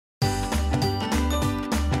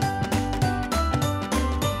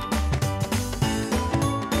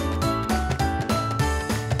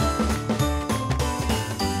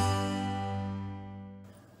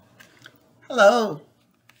Hello,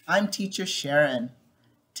 I'm teacher Sharon.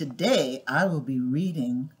 Today I will be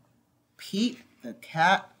reading Pete the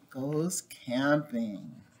Cat Goes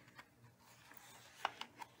Camping.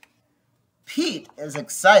 Pete is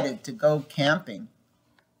excited to go camping.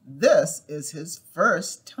 This is his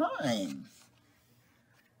first time.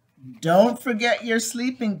 Don't forget your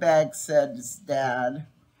sleeping bag, says Dad,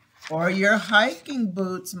 or your hiking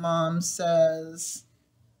boots, Mom says.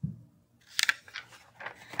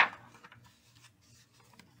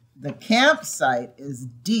 The campsite is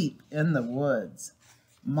deep in the woods.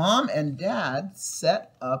 Mom and Dad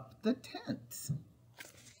set up the tent.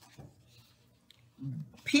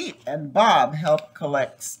 Pete and Bob help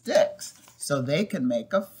collect sticks so they can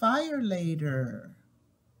make a fire later.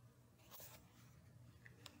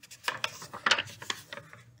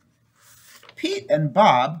 Pete and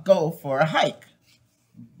Bob go for a hike.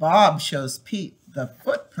 Bob shows Pete the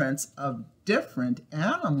footprints of different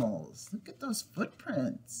animals. Look at those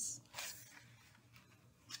footprints.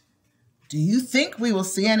 Do you think we will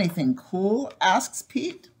see anything cool? Asks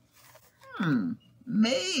Pete.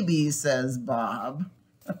 Maybe, says Bob.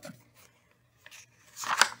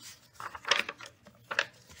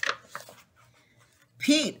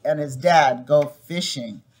 Pete and his dad go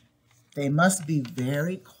fishing. They must be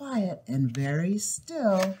very quiet and very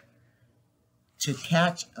still to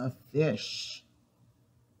catch a fish.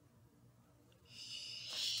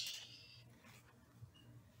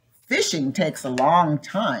 Fishing takes a long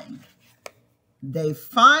time. They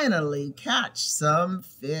finally catch some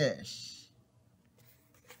fish.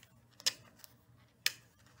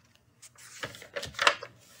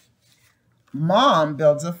 Mom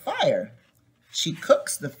builds a fire. She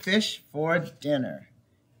cooks the fish for dinner,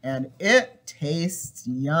 and it tastes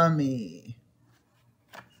yummy.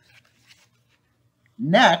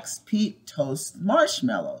 Next, Pete toasts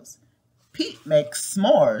marshmallows. Pete makes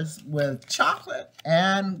s'mores with chocolate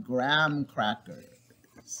and graham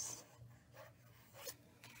crackers.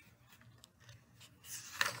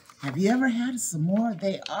 Have you ever had a s'more?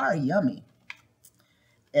 They are yummy.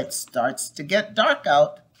 It starts to get dark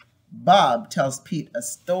out. Bob tells Pete a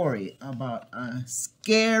story about a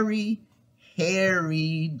scary,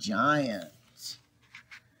 hairy giant.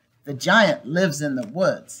 The giant lives in the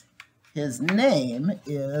woods. His name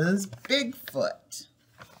is Bigfoot.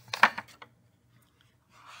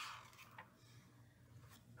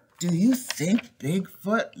 Do you think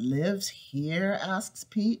Bigfoot lives here? Asks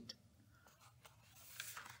Pete.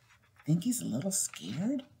 Think he's a little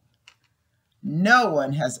scared? No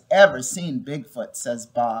one has ever seen Bigfoot, says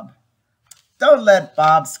Bob. Don't let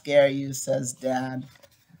Bob scare you, says Dad.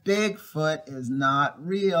 Bigfoot is not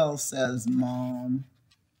real, says Mom.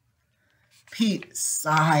 Pete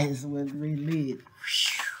sighs with relief.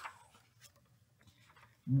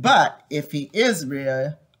 But if he is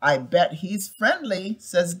real, I bet he's friendly,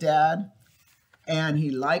 says Dad. And he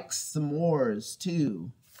likes s'mores,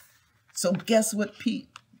 too. So guess what Pete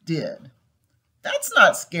did? That's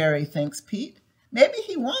not scary, thinks Pete. Maybe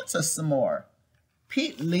he wants a s'more.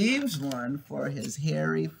 Pete leaves one for his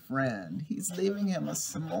hairy friend. He's leaving him a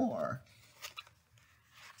s'more.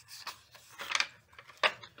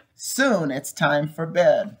 Soon it's time for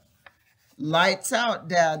bed. Lights out,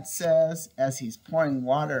 Dad says, as he's pouring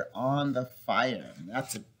water on the fire.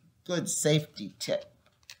 That's a good safety tip.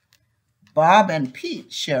 Bob and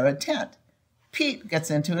Pete share a tent. Pete gets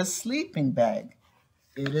into his sleeping bag.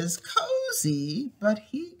 It is cozy, but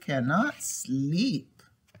he cannot sleep.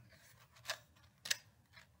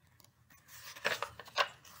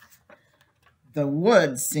 The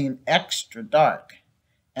woods seem extra dark,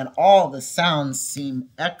 and all the sounds seem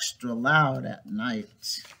extra loud at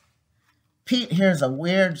night. Pete hears a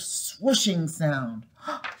weird swooshing sound.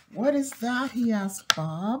 What is that? He asks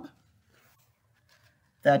Bob.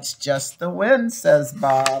 That's just the wind, says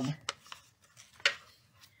Bob.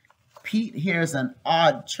 Pete hears an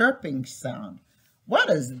odd chirping sound. What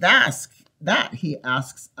is that? He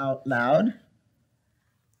asks out loud.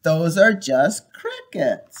 Those are just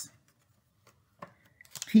crickets.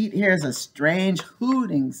 Pete hears a strange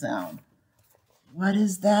hooting sound. What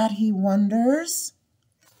is that? He wonders.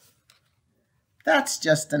 That's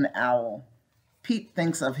just an owl. Pete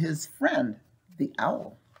thinks of his friend, the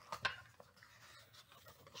owl.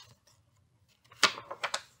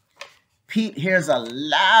 Pete hears a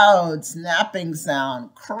loud snapping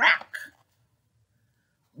sound. Crack!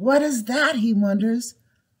 What is that? He wonders.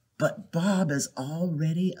 But Bob is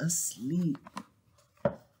already asleep.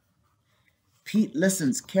 Pete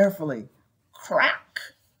listens carefully. Crack!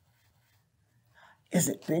 Is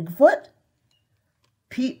it Bigfoot?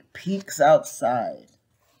 Pete peeks outside.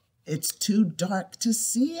 It's too dark to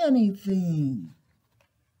see anything.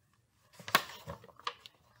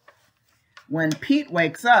 When Pete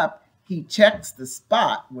wakes up, he checks the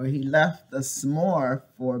spot where he left the s'more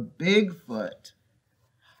for Bigfoot.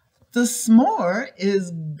 The s'more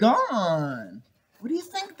is gone. What do you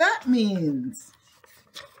think that means?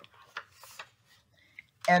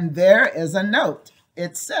 And there is a note.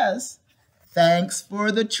 It says, "Thanks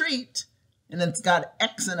for the treat." And it's got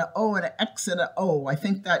X and an O and an X and an O. I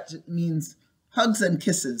think that means hugs and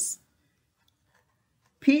kisses.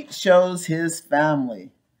 Pete shows his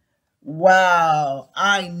family. "Wow,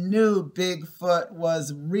 I knew Bigfoot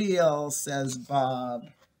was real," says Bob.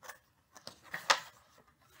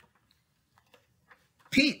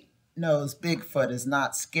 Pete knows Bigfoot is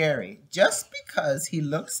not scary. Just because he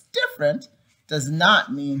looks different does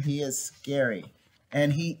not mean he is scary.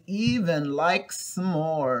 And he even likes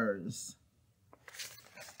s'mores.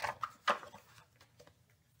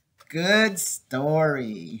 Good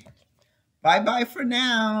story. Bye-bye for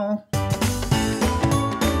now.